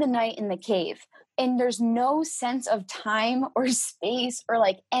spend the night in the cave and there's no sense of time or space or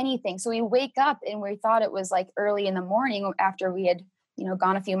like anything. So we wake up and we thought it was like early in the morning after we had,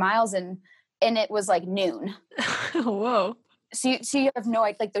 gone a few miles and it was like noon. Whoa. So you have no,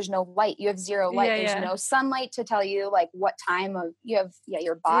 like, there's no light. You have zero light. There's no sunlight to tell you like what time of you have.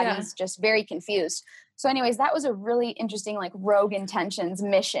 Your body's just very confused. So anyways, that was a really interesting, like, Rogue Intentions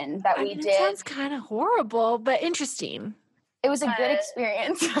mission that we did. It sounds kind of horrible, but interesting. It was a good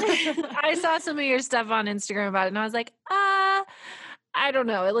experience. I saw some of your stuff on Instagram about it and I was like, I don't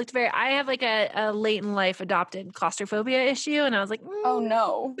know. It looked I have like a late in life adopted claustrophobia issue. And I was like, oh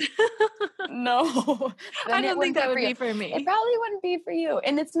no, no. I don't think that would be for me. It probably wouldn't be for you.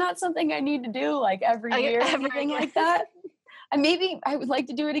 And it's not something I need to do like every year or anything like that. And maybe I would like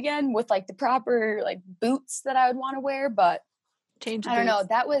to do it again with like the proper like boots that I would want to wear, but I don't know.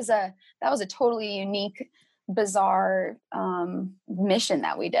 That was a totally unique, bizarre mission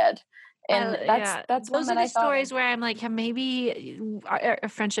that we did. And that's those one are that the stories where I'm like, maybe our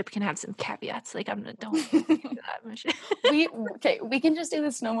friendship can have some caveats. Like, don't do that mission. we can just do the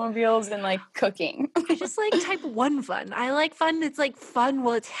snowmobiles and like cooking. I just like type 1 fun. I like fun. It's like fun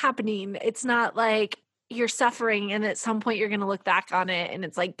while it's happening. It's not like you're suffering and at some point you're going to look back on it and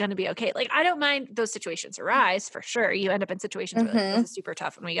it's like going to be okay. Like, I don't mind those situations arise for sure. You end up in situations where like, this is super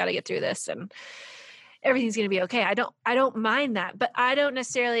tough and we got to get through this and everything's going to be okay. I don't mind that, but I don't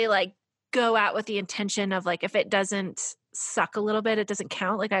necessarily like go out with the intention of like, if it doesn't suck a little bit, it doesn't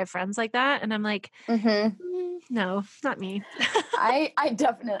count. Like I have friends like that. And I'm like, no, not me. I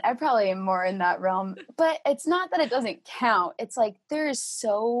probably am more in that realm, but it's not that it doesn't count. It's like, there's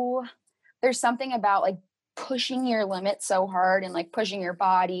something about like pushing your limits so hard and like pushing your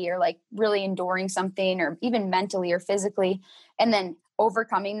body or like really enduring something or even mentally or physically, and then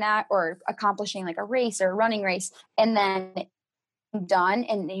overcoming that or accomplishing like a race or a running race, and then done,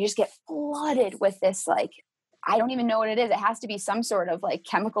 and you just get flooded with this, like, I don't even know what it is. It has to be some sort of like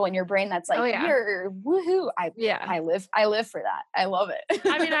chemical in your brain that's like, you're woohoo. I live for that. I love it.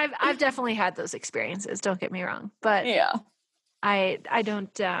 I mean, I've definitely had those experiences, don't get me wrong, but yeah, I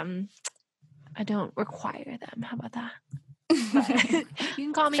don't require them. How about that? You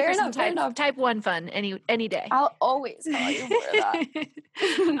can call me for some type 1 fun any day. I'll always call you for that.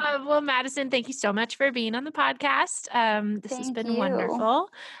 Well, Madison, thank you so much for being on the podcast. This has been wonderful.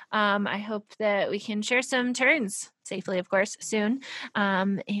 I hope that we can share some turns safely, of course, soon.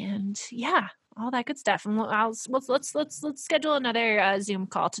 And yeah, all that good stuff. And let's schedule another Zoom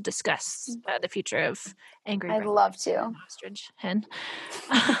call to discuss the future of Angry. I'd love to. Ostrich hen.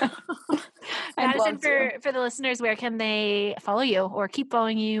 Madison, for the listeners, where can they follow you or keep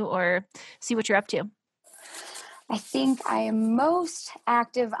following you or see what you're up to? I think I am most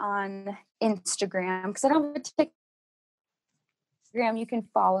active on Instagram because I don't have a Instagram. You can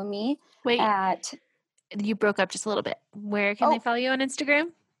follow me You broke up just a little bit. Where can they follow you on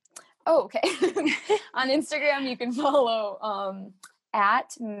Instagram? Oh, okay. On Instagram, you can follow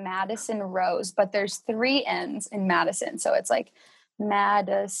at Madison Rose, but there's 3 N's in Madison. So it's like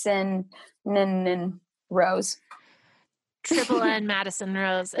Madison Rose. Triple N Madison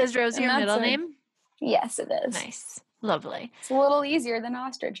Rose. Is Rose your middle name? Yes, it is. Nice. Lovely. It's a little easier than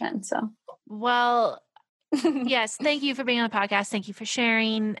ostrich hen, so. Well, yes, thank you for being on the podcast. Thank you for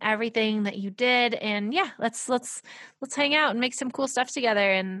sharing everything that you did. And yeah, let's hang out and make some cool stuff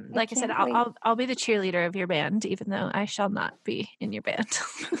together. And like I said, I'll be the cheerleader of your band, even though I shall not be in your band.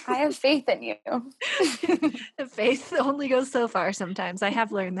 I have faith in you. The faith only goes so far sometimes. I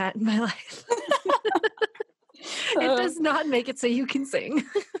have learned that in my life. It does not make it so you can sing.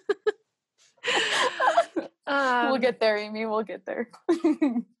 We'll get there, Amy. We'll get there.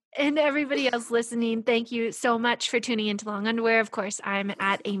 And everybody else listening, thank you so much for tuning into Long Underwear. Of course, I'm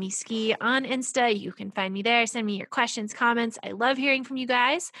at Amy Ski on Insta. You can find me there. Send me your questions, comments. I love hearing from you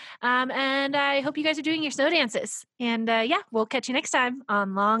guys. And I hope you guys are doing your snow dances. And we'll catch you next time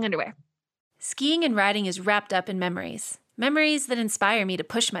on Long Underwear. Skiing and riding is wrapped up in memories. Memories that inspire me to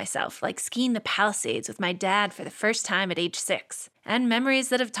push myself, like skiing the Palisades with my dad for the first time at age 6. And memories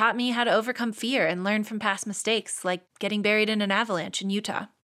that have taught me how to overcome fear and learn from past mistakes, like getting buried in an avalanche in Utah.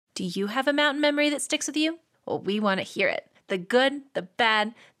 Do you have a mountain memory that sticks with you? Well, we want to hear it. The good, the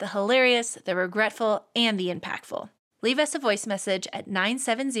bad, the hilarious, the regretful, and the impactful. Leave us a voice message at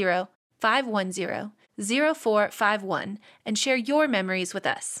 970-510-0451 and share your memories with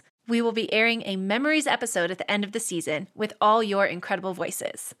us. We will be airing a memories episode at the end of the season with all your incredible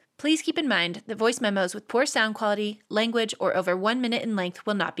voices. Please keep in mind that voice memos with poor sound quality, language, or over 1 minute in length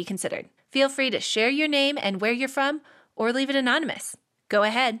will not be considered. Feel free to share your name and where you're from, or leave it anonymous. Go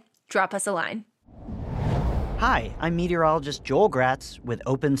ahead, drop us a line. Hi, I'm meteorologist Joel Gratz with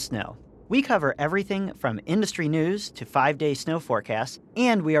Open Snow. We cover everything from industry news to 5-day snow forecasts,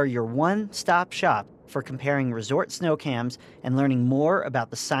 and we are your one-stop shop for comparing resort snow cams and learning more about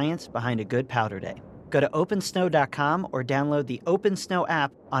the science behind a good powder day. Go to opensnow.com or download the Open Snow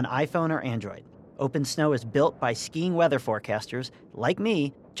app on iPhone or Android. Open Snow is built by skiing weather forecasters like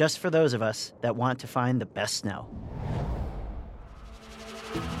me, just for those of us that want to find the best snow.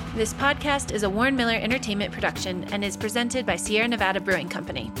 This podcast is a Warren Miller Entertainment production and is presented by Sierra Nevada Brewing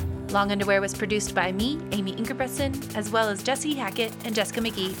Company. Long Underwear was produced by me, Amy Ingerbretson, as well as Jesse Hackett and Jessica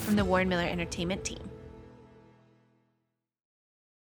McGee from the Warren Miller Entertainment team.